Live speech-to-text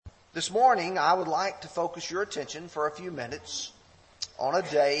This morning, I would like to focus your attention for a few minutes on a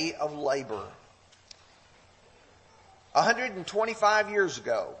day of labor. 125 years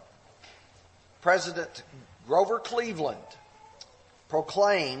ago, President Grover Cleveland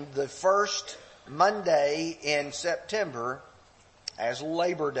proclaimed the first Monday in September as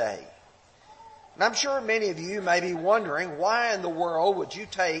Labor Day. And I'm sure many of you may be wondering, why in the world would you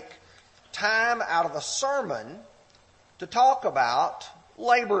take time out of a sermon to talk about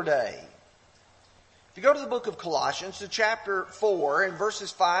Labor Day? If you go to the book of Colossians, to chapter 4, in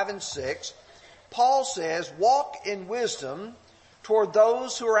verses 5 and 6, Paul says, "Walk in wisdom toward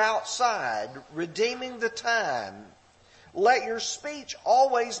those who are outside, redeeming the time. Let your speech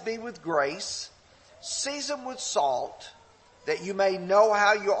always be with grace, seasoned with salt, that you may know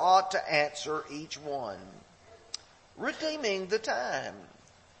how you ought to answer each one." Redeeming the time.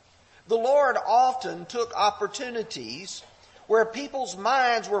 The Lord often took opportunities where people's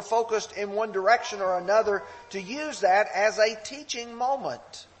minds were focused in one direction or another to use that as a teaching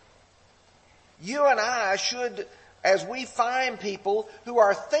moment. You and I should, as we find people who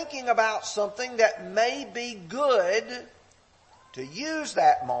are thinking about something that may be good, to use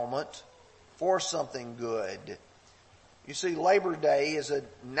that moment for something good. You see, Labor Day is a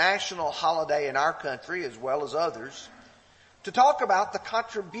national holiday in our country as well as others, to talk about the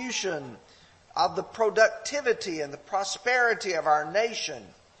contribution of the productivity and the prosperity of our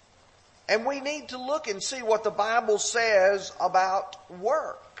nation. And we need to look and see what the Bible says about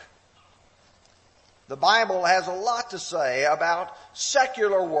work. The Bible has a lot to say about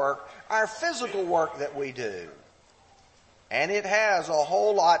secular work, our physical work that we do. And it has a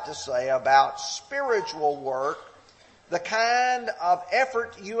whole lot to say about spiritual work, the kind of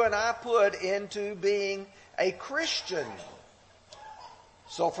effort you and I put into being a Christian.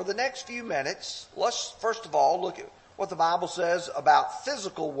 So for the next few minutes, let's first of all look at what the Bible says about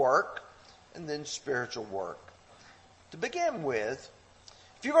physical work and then spiritual work. To begin with,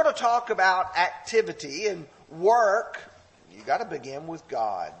 if you're going to talk about activity and work, you got to begin with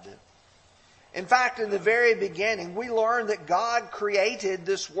God. In fact, in the very beginning, we learned that God created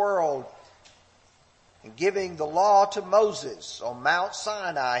this world. In giving the law to Moses on Mount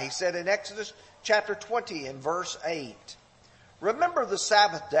Sinai, he said in Exodus chapter 20 and verse 8, "Remember the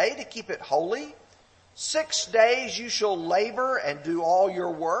Sabbath day to keep it holy. 6 days you shall labor and do all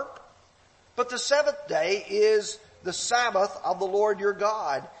your work. But the seventh day is the Sabbath of the Lord your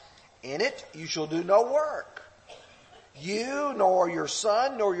God. In it you shall do no work. You, nor your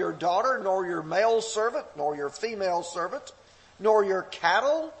son, nor your daughter, nor your male servant, nor your female servant, nor your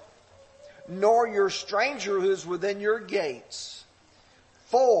cattle, nor your stranger who is within your gates.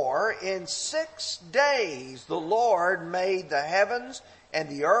 For in 6 days the Lord made the heavens and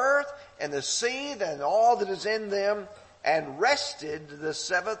the earth and the sea and all that is in them, and rested the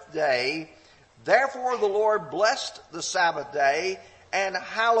seventh day. Therefore the Lord blessed the Sabbath day and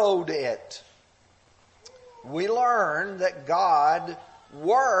hallowed it." We learn that God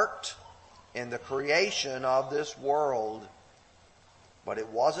worked in the creation of this world. But it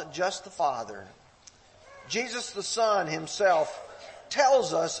wasn't just the Father. Jesus the Son himself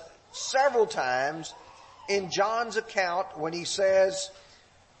tells us several times in John's account when he says,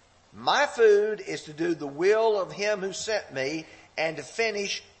 "My food is to do the will of him who sent me and to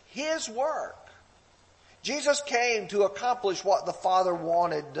finish his work." Jesus came to accomplish what the Father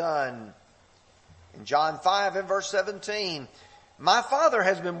wanted done. In John 5 and verse 17, "My Father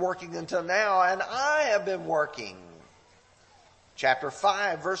has been working until now, and I have been working." Chapter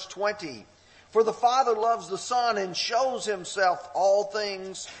 5 verse 20, "For the Father loves the Son and shows him all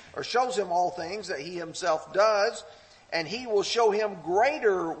things that he himself does, and he will show him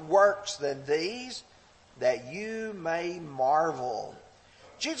greater works than these, that you may marvel."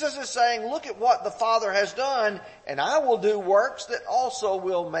 Jesus is saying, look at what the Father has done, and I will do works that also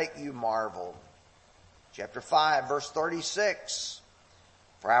will make you marvel. Chapter 5 verse 36,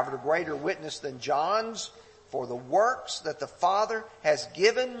 "For I have a greater witness than John's, for the works that the Father has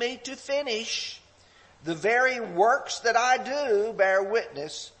given me to finish, the very works that I do bear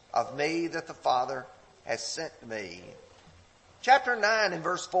witness of me that the Father has sent me." Chapter 9 and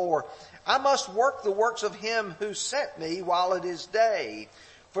verse 4, "I must work the works of him who sent me while it is day,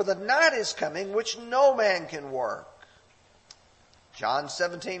 for the night is coming which no man can work." John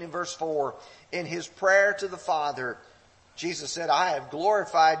 17 and verse 4, in his prayer to the Father, Jesus said, "I have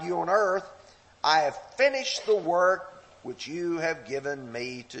glorified you on earth. I have finished the work which you have given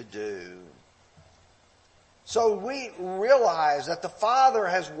me to do." So we realize that the Father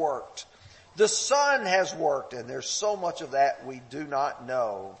has worked. The Son has worked, and there's so much of that we do not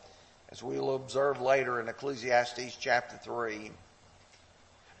know, as we will observe later in Ecclesiastes chapter 3.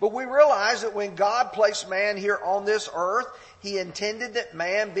 But we realize that when God placed man here on this earth, He intended that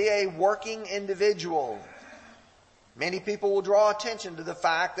man be a working individual. Many people will draw attention to the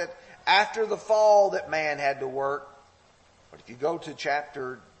fact that after the fall that man had to work. But if you go to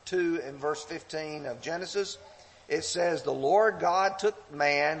chapter 2 and verse 15 of Genesis, it says, the Lord God took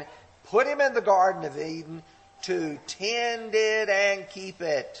man, put him in the Garden of Eden to tend it and keep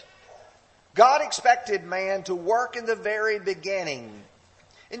it. God expected man to work in the very beginning.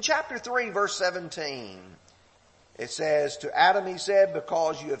 In chapter 3, verse 17, it says, to Adam He said,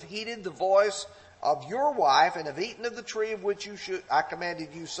 because you have heeded the voice of your wife and have eaten of the tree of which I commanded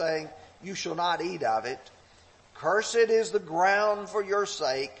you, saying, you shall not eat of it. Cursed is the ground for your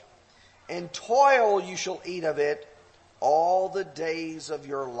sake. In toil you shall eat of it all the days of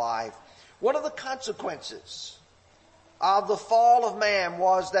your life. One of the consequences of the fall of man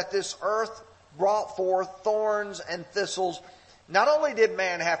was that this earth brought forth thorns and thistles. Not only did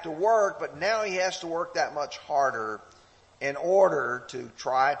man have to work, but now he has to work that much harder in order to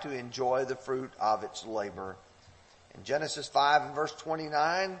try to enjoy the fruit of its labor. In Genesis 5 and verse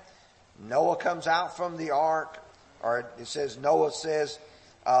 29, Noah comes out from the ark, or it says, Noah says,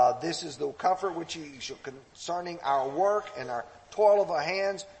 this is the comfort which He shall concerning our work and our toil of our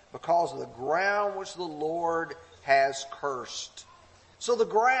hands, because of the ground which the Lord has cursed. So the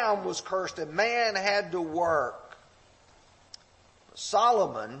ground was cursed and man had to work.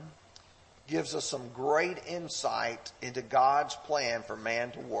 Solomon gives us some great insight into God's plan for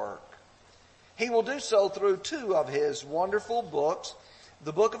man to work. He will do so through two of his wonderful books,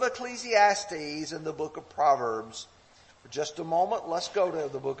 the book of Ecclesiastes and the book of Proverbs. For just a moment, let's go to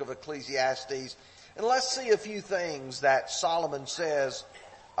the book of Ecclesiastes and let's see a few things that Solomon says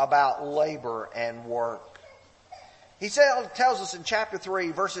about labor and work. He tells us in chapter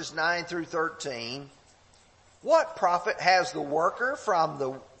 3, verses 9 through 13, what profit has the worker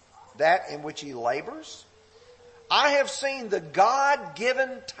from that in which he labors? I have seen the God-given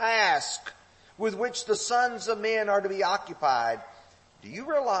task with which the sons of men are to be occupied. Do you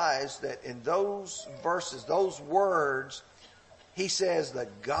realize that in those verses, those words, he says the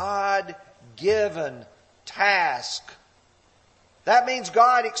God-given task. That means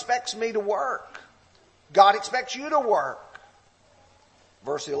God expects me to work. God expects you to work.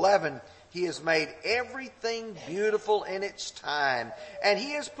 Verse 11, He has made everything beautiful in its time, and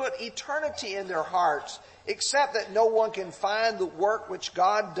He has put eternity in their hearts, except that no one can find the work which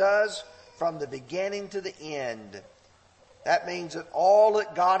God does from the beginning to the end. That means that all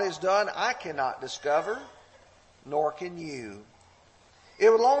that God has done, I cannot discover, nor can you. It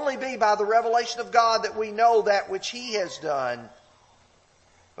will only be by the revelation of God that we know that which He has done.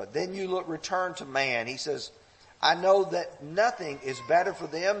 But then you return to man. He says, I know that nothing is better for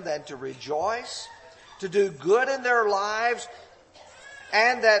them than to rejoice, to do good in their lives,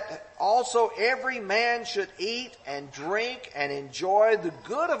 and that also every man should eat and drink and enjoy the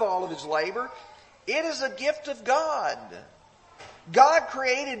good of all of his labor. It is a gift of God. God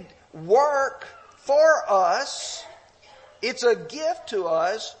created work for us. It's a gift to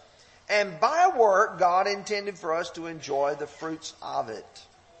us. And by work, God intended for us to enjoy the fruits of it.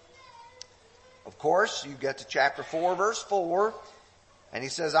 Of course, you get to chapter 4, verse 4, and he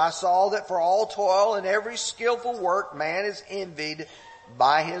says, I saw that for all toil and every skillful work, man is envied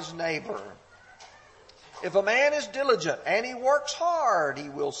by his neighbor. If a man is diligent and he works hard, he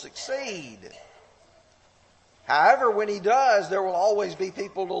will succeed. However, when he does, there will always be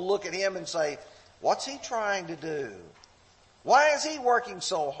people to look at him and say, what's he trying to do? Why is he working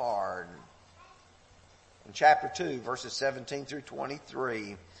so hard? In chapter 2, verses 17 through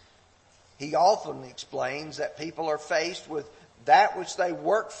 23, he often explains that people are faced with that which they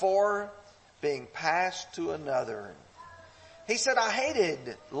work for being passed to another. He said, I hated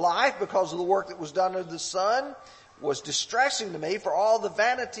life because of the work that was done under the sun was distressing to me, for all the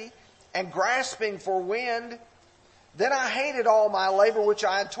vanity and grasping for wind. Then I hated all my labor which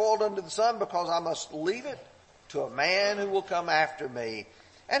I had toiled under the sun, because I must leave it to a man who will come after me.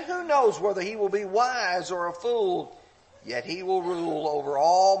 And who knows whether he will be wise or a fool? Yet he will rule over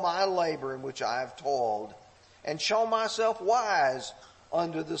all my labor in which I have toiled, and show myself wise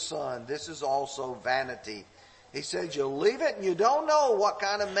under the sun. This is also vanity. He says, you'll leave it and you don't know what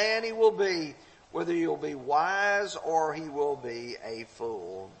kind of man he will be, whether he'll be wise or he will be a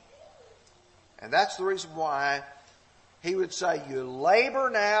fool. And that's the reason why he would say, you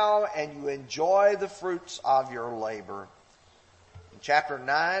labor now and you enjoy the fruits of your labor. In chapter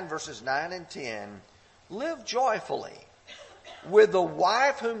 9, verses 9 and 10, live joyfully with the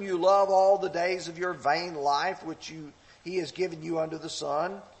wife whom you love all the days of your vain life, which he has given you under the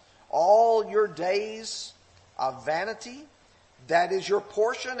sun. All your days of vanity, that is your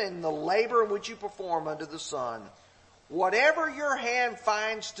portion in the labor in which you perform under the sun. Whatever your hand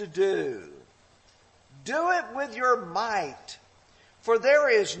finds to do, do it with your might. For there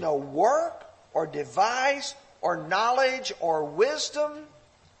is no work or device or knowledge or wisdom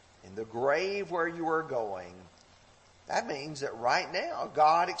in the grave where you are going. That means that right now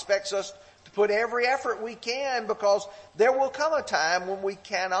God expects us to put every effort we can, because there will come a time when we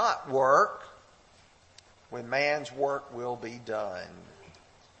cannot work, when man's work will be done.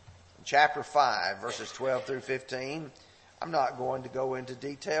 In chapter 5, verses 12 through 15, I'm not going to go into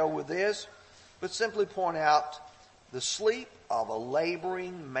detail with this, but simply point out the sleep of a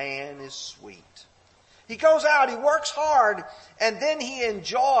laboring man is sweet. He goes out, he works hard, and then he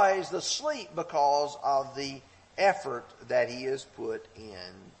enjoys the sleep because of the effort that he has put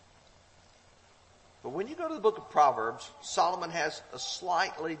in. But when you go to the book of Proverbs, Solomon has a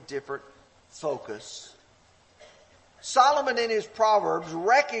slightly different focus. Solomon in his Proverbs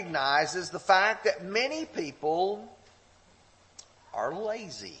recognizes the fact that many people are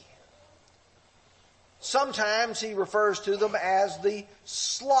lazy. Sometimes he refers to them as the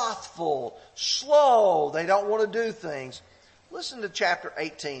slothful, slow. They don't want to do things. Listen to chapter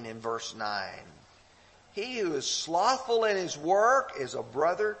 18 in verse 9. He who is slothful in his work is a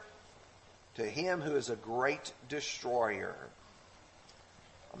brother to him who is a great destroyer.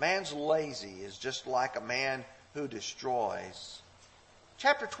 A man's lazy is just like a man who destroys.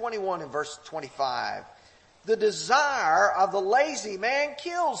 Chapter 21 and verse 25. The desire of the lazy man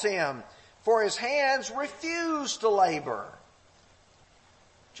kills him, for his hands refuse to labor.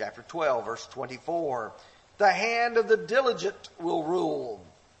 Chapter 12, verse 24. The hand of the diligent will rule,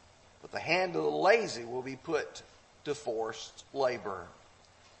 but the hand of the lazy will be put to forced labor.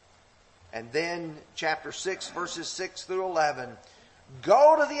 And then chapter 6, verses 6 through 11.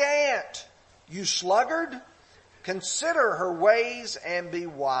 Go to the ant, you sluggard. Consider her ways and be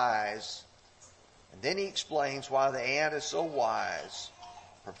wise. And then he explains why the ant is so wise.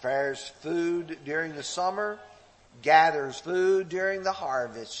 Prepares food during the summer, gathers food during the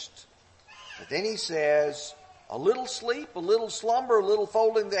harvest. But then he says, a little sleep, a little slumber, a little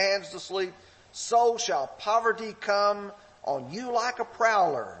folding the hands to sleep, so shall poverty come on you like a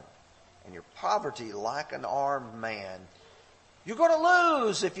prowler, and your poverty like an armed man. You're going to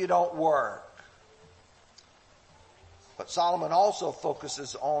lose if you don't work. But Solomon also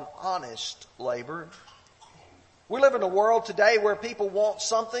focuses on honest labor. We live in a world today where people want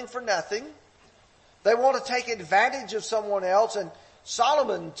something for nothing. They want to take advantage of someone else. And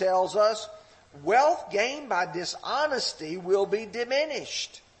Solomon tells us wealth gained by dishonesty will be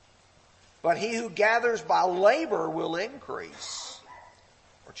diminished, but he who gathers by labor will increase.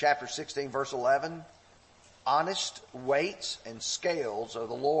 Or chapter 16, verse 11, honest weights and scales are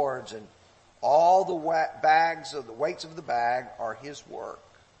the Lord's, and all the bags of the weights of the bag are his work.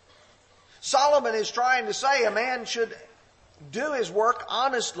 Solomon is trying to say a man should do his work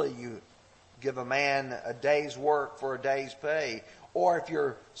honestly. You give a man a day's work for a day's pay. Or if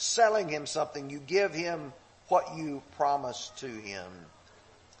you're selling him something, you give him what you promised to him.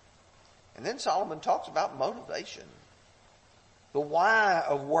 And then Solomon talks about motivation. The why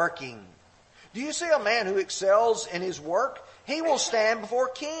of working. Do you see a man who excels in his work? He will stand before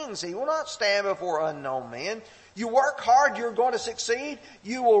kings. He will not stand before unknown men. You work hard, you're going to succeed.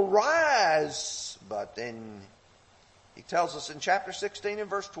 You will rise. But then he tells us in chapter 16 and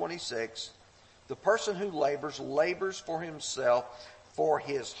verse 26, the person who labors for himself, for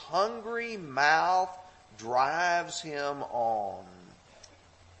his hungry mouth drives him on.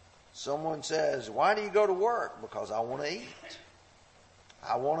 Someone says, why do you go to work? Because I want to eat.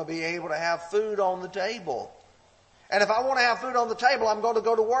 I want to be able to have food on the table. And if I want to have food on the table, I'm going to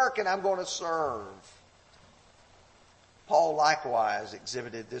go to work and I'm going to serve. Paul likewise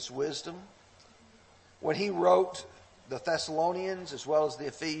exhibited this wisdom. When he wrote the Thessalonians as well as the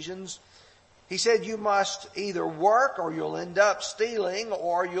Ephesians, he said you must either work or you'll end up stealing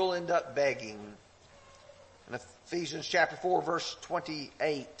or you'll end up begging. In Ephesians chapter 4 verse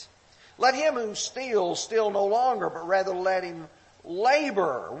 28, let him who steals steal no longer, but rather let him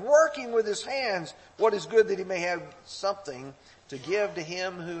labor, working with his hands what is good, that he may have something to give to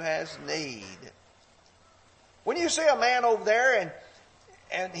him who has need. When you see a man over there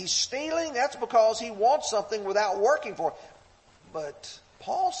and he's stealing, that's because he wants something without working for it. But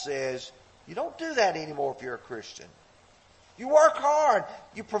Paul says, you don't do that anymore if you're a Christian. You work hard,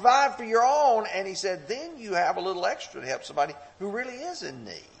 you provide for your own, and he said, then you have a little extra to help somebody who really is in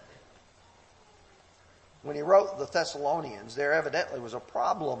need. When he wrote the Thessalonians, there evidently was a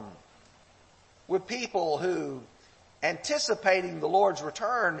problem with people who, anticipating the Lord's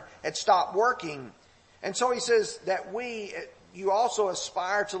return, had stopped working. And so he says that we you also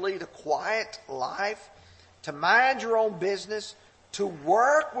aspire to lead a quiet life, to mind your own business, to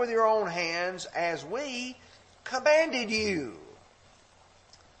work with your own hands as we commanded you.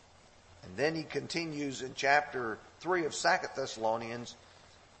 And then he continues in chapter 3 of 2 Thessalonians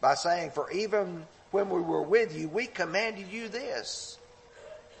by saying, for even when we were with you, we commanded you this,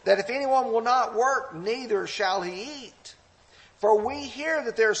 that if anyone will not work, neither shall he eat. For we hear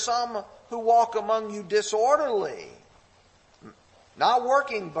that there are some who walk among you disorderly, not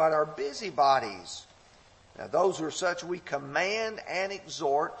working, but are busybodies. Now those who are such we command and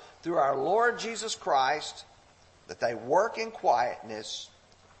exhort through our Lord Jesus Christ that they work in quietness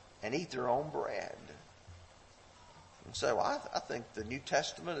and eat their own bread. And so I think the New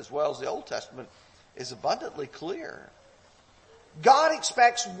Testament as well as the Old Testament is abundantly clear. God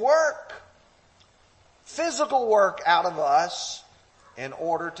expects work, physical work out of us in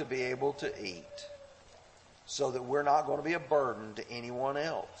order to be able to eat, so that we're not going to be a burden to anyone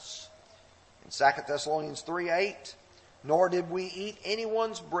else. In 2 Thessalonians 3:8, nor did we eat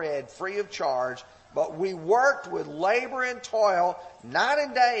anyone's bread free of charge, but we worked with labor and toil night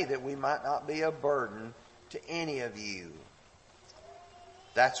and day that we might not be a burden to any of you.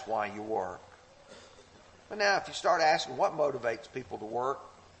 That's why you work. But now if you start asking what motivates people to work,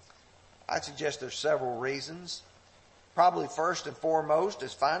 I'd suggest there's several reasons. Probably first and foremost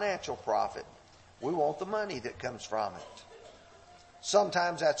is financial profit. We want the money that comes from it.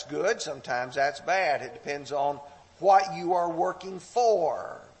 Sometimes that's good, sometimes that's bad. It depends on what you are working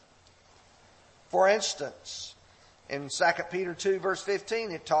for. For instance, in 2 Peter 2 verse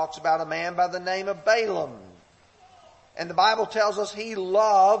 15, it talks about a man by the name of Balaam. And the Bible tells us he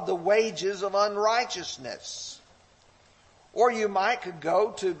loved the wages of unrighteousness. Or you could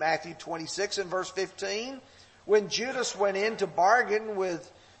go to Matthew 26 and verse 15, when Judas went in to bargain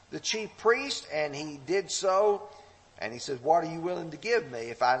with the chief priest, and he did so, and he said, what are you willing to give me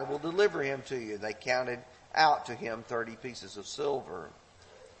if I will deliver him to you? They counted out to him 30 pieces of silver.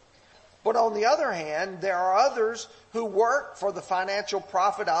 But on the other hand, there are others who work for the financial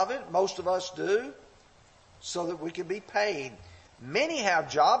profit of it. Most of us do, so that we can be paid. Many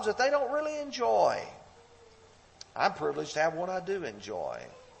have jobs that they don't really enjoy. I'm privileged to have one I do enjoy.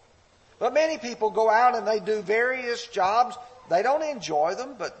 But many people go out and they do various jobs. They don't enjoy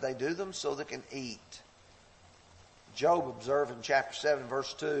them, but they do them so they can eat. Job observed in chapter 7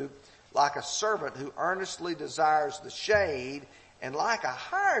 verse 2, like a servant who earnestly desires the shade, and like a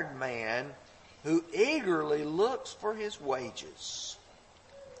hired man who eagerly looks for his wages.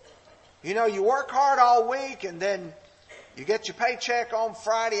 You know, you work hard all week and then you get your paycheck on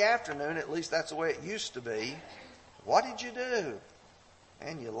Friday afternoon. At least that's the way it used to be. What did you do?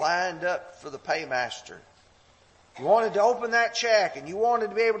 And you lined up for the paymaster. You wanted to open that check and you wanted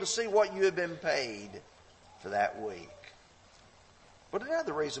to be able to see what you had been paid for that week. But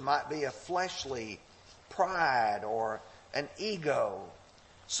another reason might be a fleshly pride or an ego.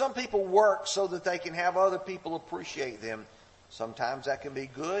 Some people work so that they can have other people appreciate them. Sometimes that can be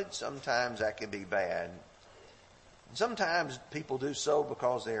good, sometimes that can be bad. Sometimes people do so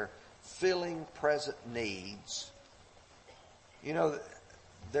because they're filling present needs. You know,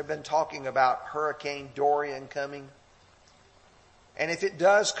 they've been talking about Hurricane Dorian coming. And if it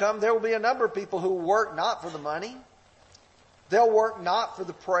does come, there will be a number of people who work not for the money. They'll work not for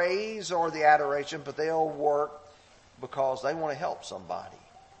the praise or the adoration, but they'll work because they want to help somebody.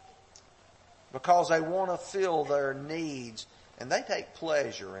 Because they want to fill their needs. And they take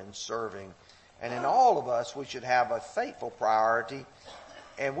pleasure in serving. And in all of us, we should have a faithful priority.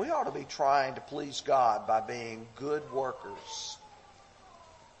 And we ought to be trying to please God by being good workers.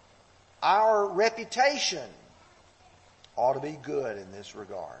 Our reputation ought to be good in this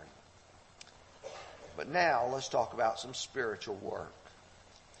regard. But now let's talk about some spiritual work.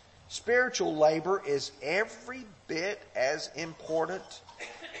 Spiritual labor is every bit as important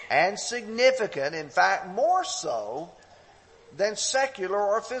and significant, in fact more so, than secular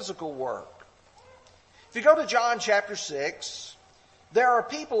or physical work. If you go to John chapter 6, there are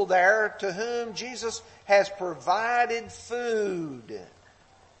people there to whom Jesus has provided food.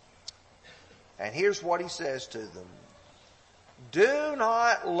 And here's what he says to them. Do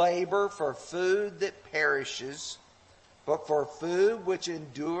not labor for food that perishes, but for food which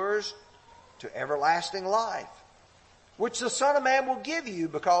endures to everlasting life, which the Son of Man will give you,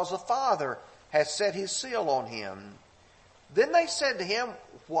 because the Father has set his seal on him. Then they said to him,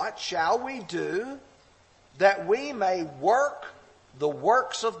 what shall we do that we may work the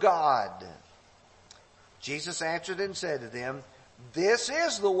works of God? Jesus answered and said to them, this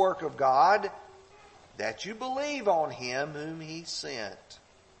is the work of God, that you believe on him whom he sent.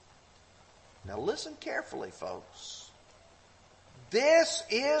 Now listen carefully, folks. This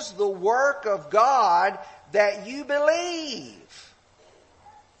is the work of God, that you believe.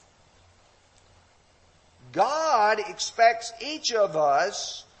 God expects each of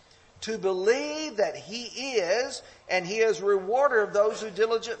us to believe that He is, and He is a rewarder of those who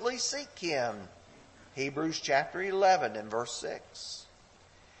diligently seek Him. Hebrews chapter 11 and verse 6.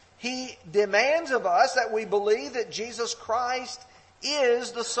 He demands of us that we believe that Jesus Christ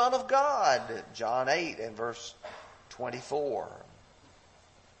is the Son of God. John 8 and verse 24.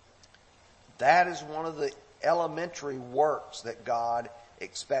 That is one of the elementary works that God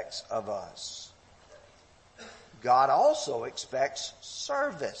expects of us. God also expects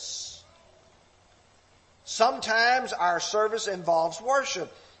service. Sometimes our service involves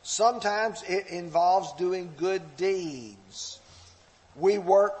worship. Sometimes it involves doing good deeds. We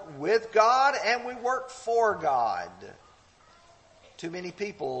work with God and we work for God. Too many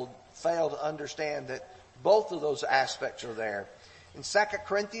people fail to understand that both of those aspects are there. In 2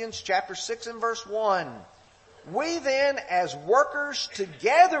 Corinthians chapter 6 and verse 1, we then, as workers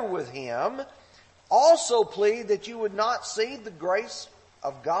together with Him, also plead that you would not cede the grace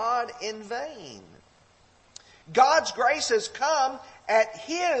of God in vain. God's grace has come at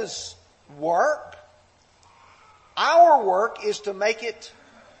His work. Our work is to make it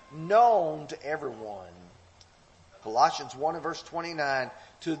known to everyone. Colossians 1 and verse 29,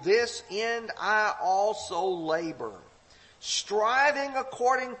 to this end I also labor, striving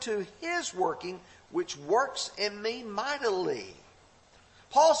according to His working, which works in me mightily.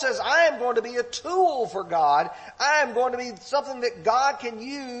 Paul says, I am going to be a tool for God. I am going to be something that God can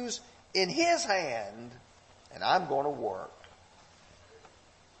use in His hand, and I'm going to work.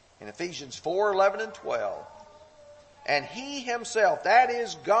 In Ephesians 4, 11 and 12, and He Himself, that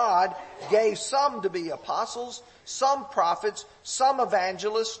is God, gave some to be apostles, some prophets, some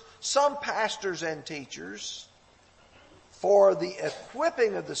evangelists, some pastors and teachers, for the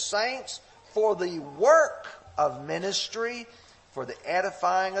equipping of the saints, for the work of ministry, for the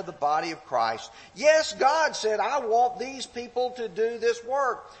edifying of the body of Christ. Yes, God said, I want these people to do this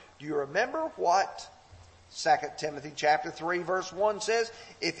work. Do you remember what 2 Timothy chapter 3 verse 1 says?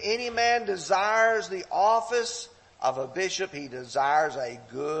 If any man desires the office of a bishop, he desires a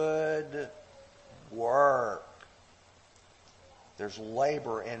good work. There's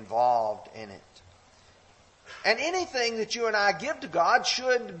labor involved in it. And anything that you and I give to God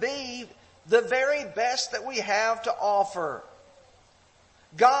should be the very best that we have to offer.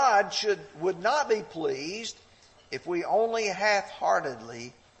 God would not be pleased if we only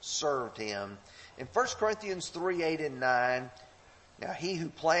half-heartedly served Him. In 1 Corinthians 3, 8 and 9, now He who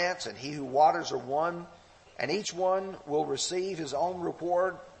plants and He who waters are one, and each one will receive his own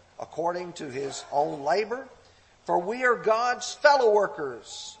reward according to his own labor. For we are God's fellow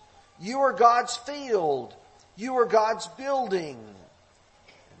workers. You are God's field. You are God's building.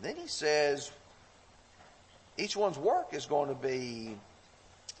 And then He says, each one's work is going to be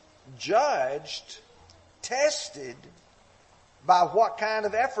judged, tested by what kind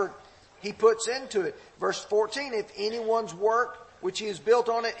of effort he puts into it. Verse 14, if anyone's work which he has built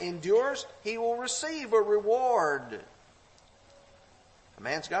on it endures, he will receive a reward. A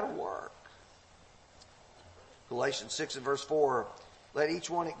man's got to work. Galatians 6 and verse 4, let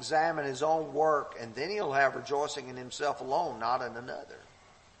each one examine his own work, and then he'll have rejoicing in himself alone, not in another.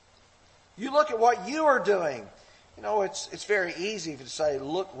 You look at what you are doing. You know, it's very easy to say,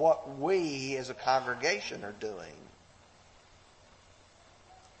 look what we as a congregation are doing.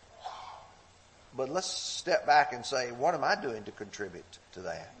 But let's step back and say, what am I doing to contribute to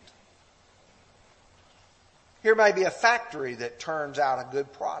that? Here may be a factory that turns out a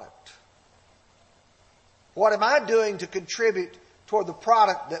good product. What am I doing to contribute toward the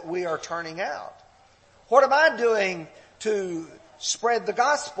product that we are turning out? What am I doing to spread the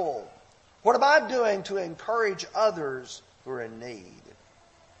gospel? What am I doing to encourage others who are in need?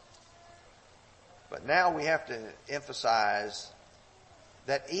 But now we have to emphasize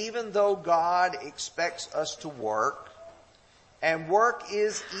that even though God expects us to work, and work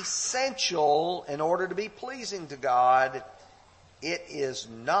is essential in order to be pleasing to God, it is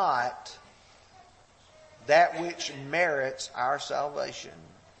not that which merits our salvation.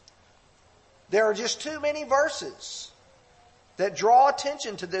 There are just too many verses that draw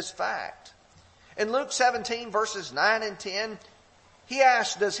attention to this fact. In Luke 17 verses 9 and 10, He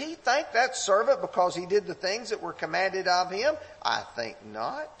asked, does he thank that servant because he did the things that were commanded of him? I think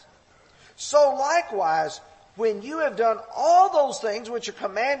not. So likewise, when you have done all those things which are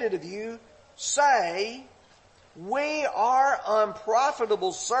commanded of you, say, we are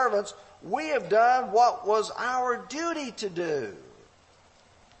unprofitable servants. We have done what was our duty to do.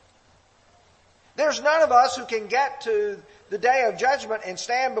 There's none of us who can get to the day of judgment and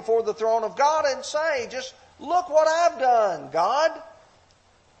stand before the throne of God and say, just look what I've done, God.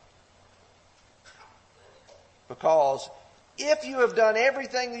 Because if you have done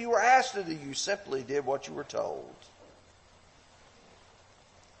everything you were asked to do, you simply did what you were told.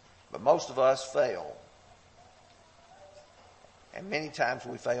 But most of us fail. And many times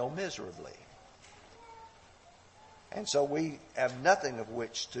we fail miserably. And so we have nothing of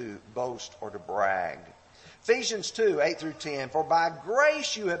which to boast or to brag. Ephesians 2, 8 through 10, for by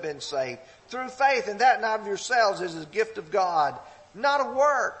grace you have been saved, through faith, and that not of yourselves is a gift of God, not of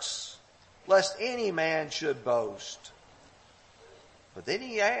works, lest any man should boast. But then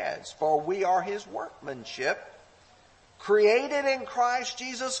he adds, for we are his workmanship, created in Christ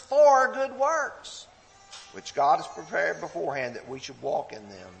Jesus for good works, which God has prepared beforehand that we should walk in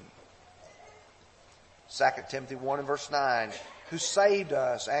them. 2 Timothy 1 and verse 9, who saved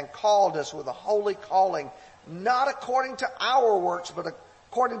us and called us with a holy calling, not according to our works, but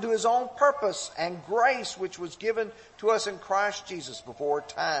according to his own purpose and grace, which was given to us in Christ Jesus before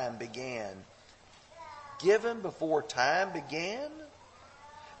time began. Given before time began?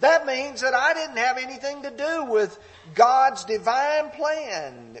 That means that I didn't have anything to do with God's divine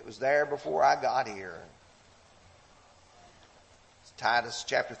plan. It was there before I got here. Titus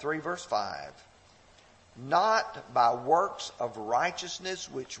chapter 3 verse 5. Not by works of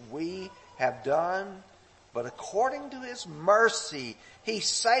righteousness which we have done, but according to his mercy, he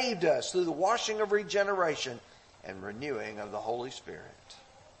saved us through the washing of regeneration and renewing of the Holy Spirit.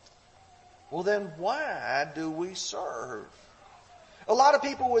 Well, then why do we serve? A lot of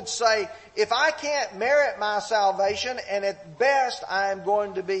people would say, if I can't merit my salvation, and at best I am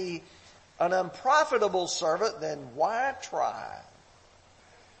going to be an unprofitable servant, then why try?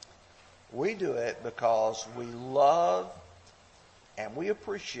 We do it because we love and we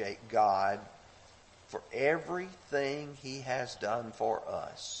appreciate God for everything he has done for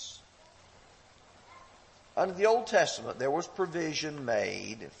us. Under the Old Testament, there was provision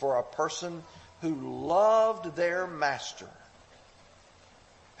made for a person who loved their master,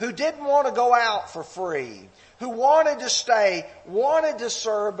 who didn't want to go out for free, who wanted to stay, wanted to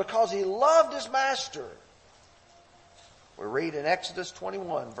serve because he loved his master. We read in Exodus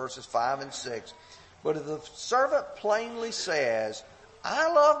 21 verses 5 and 6, but if the servant plainly says,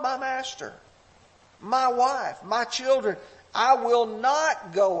 I love my master, my wife, my children, I will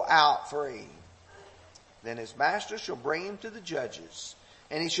not go out free, then his master shall bring him to the judges,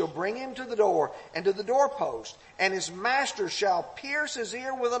 and he shall bring him to the door and to the doorpost, and his master shall pierce his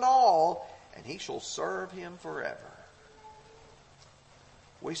ear with an awl, and he shall serve him forever.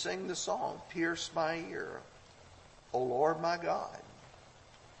 We sing the song, Pierce My Ear, O Lord my God.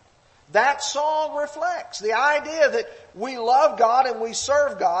 That song reflects the idea that we love God and we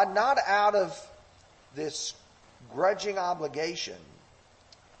serve God not out of this grudging obligation,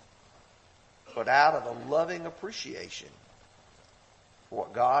 but out of a loving appreciation for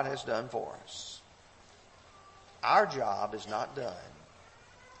what God has done for us. Our job is not done.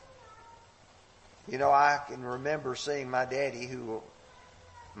 You know, I can remember seeing my daddy, who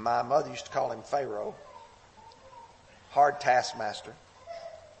my mother used to call him Pharaoh, hard taskmaster.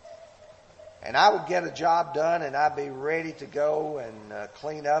 And I would get a job done and I'd be ready to go and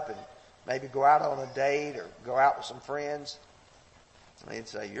clean up and maybe go out on a date or go out with some friends. And he'd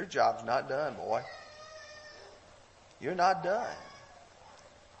say, your job's not done, boy. You're not done.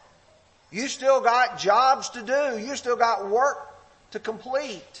 You still got jobs to do. You still got work to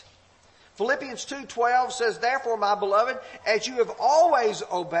complete. Philippians 2:12 says, therefore, my beloved, as you have always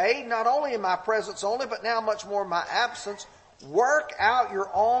obeyed, not only in my presence only, but now much more in my absence, work out your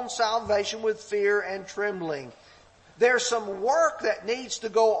own salvation with fear and trembling. There's some work that needs to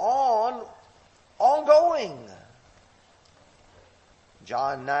go on, ongoing.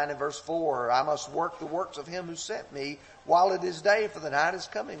 John 9 and verse 4, I must work the works of him who sent me while it is day, for the night is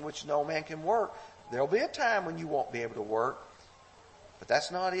coming, which no man can work. There'll be a time when you won't be able to work. But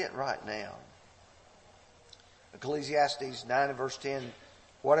that's not it right now. Ecclesiastes 9 and verse 10,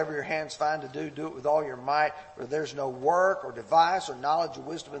 whatever your hands find to do, do it with all your might, for there's no work or device or knowledge or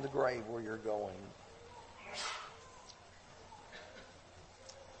wisdom in the grave where you're going.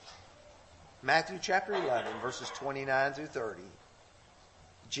 Matthew chapter 11, verses 29 through 30.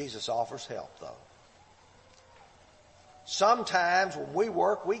 Jesus offers help, though. Sometimes when we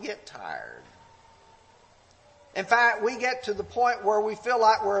work, we get tired. In fact, we get to the point where we feel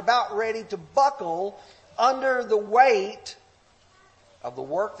like we're about ready to buckle under the weight of the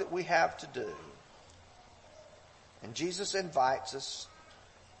work that we have to do. And Jesus invites us,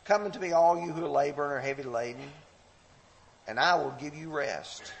 come unto me all you who labor and are heavy laden, and I will give you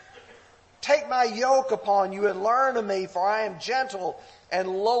rest. Take my yoke upon you and learn of me, for I am gentle and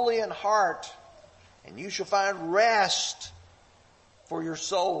lowly in heart, and you shall find rest for your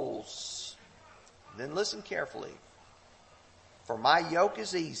souls. Then listen carefully. For my yoke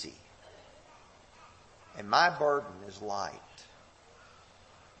is easy, and my burden is light.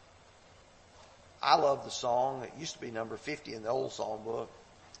 I love the song. It used to be number 50 in the old song book.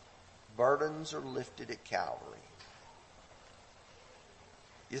 Burdens are lifted at Calvary.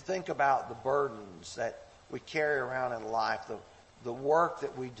 You think about the burdens that we carry around in life, the work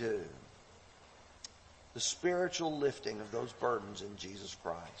that we do, the spiritual lifting of those burdens in Jesus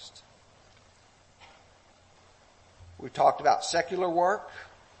Christ. We talked about secular work.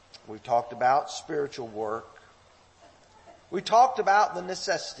 We talked about spiritual work. We talked about the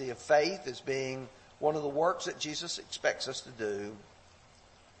necessity of faith as being one of the works that Jesus expects us to do.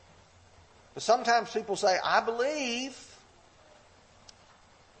 But sometimes people say, I believe,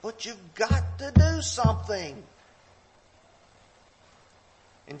 but you've got to do something.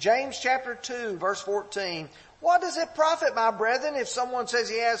 In James chapter 2, verse 14, what does it profit, my brethren, if someone says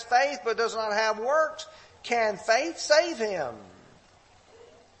he has faith but does not have works? Can faith save him?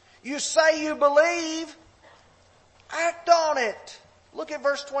 You say you believe, act on it. Look at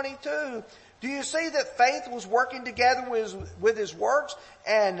verse 22. Do you see that faith was working together with his works,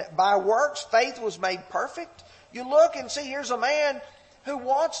 and by works faith was made perfect? You look and see here's a man who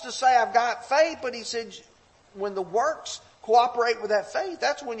wants to say, I've got faith, but he said, when the works cooperate with that faith,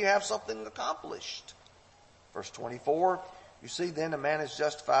 that's when you have something accomplished. Verse 24, you see then a man is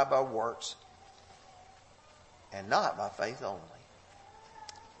justified by works and not by faith only.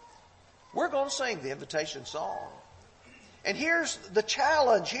 We're going to sing the invitation song. And here's the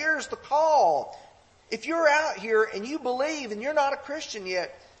challenge, here's the call. If you're out here and you believe and you're not a Christian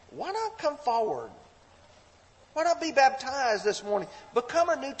yet, why not come forward? Why not be baptized this morning? Become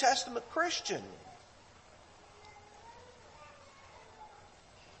a New Testament Christian.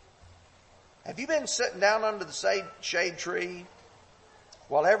 Have you been sitting down under the shade tree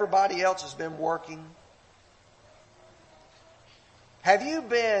while everybody else has been working? Have you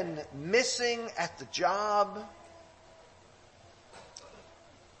been missing at the job?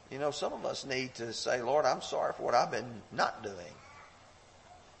 You know, some of us need to say, Lord, I'm sorry for what I've been not doing.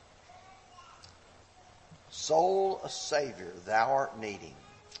 Soul, a Savior, thou art needing.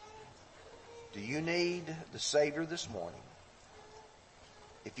 Do you need the Savior this morning?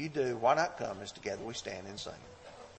 If you do, why not come as together we stand and sing?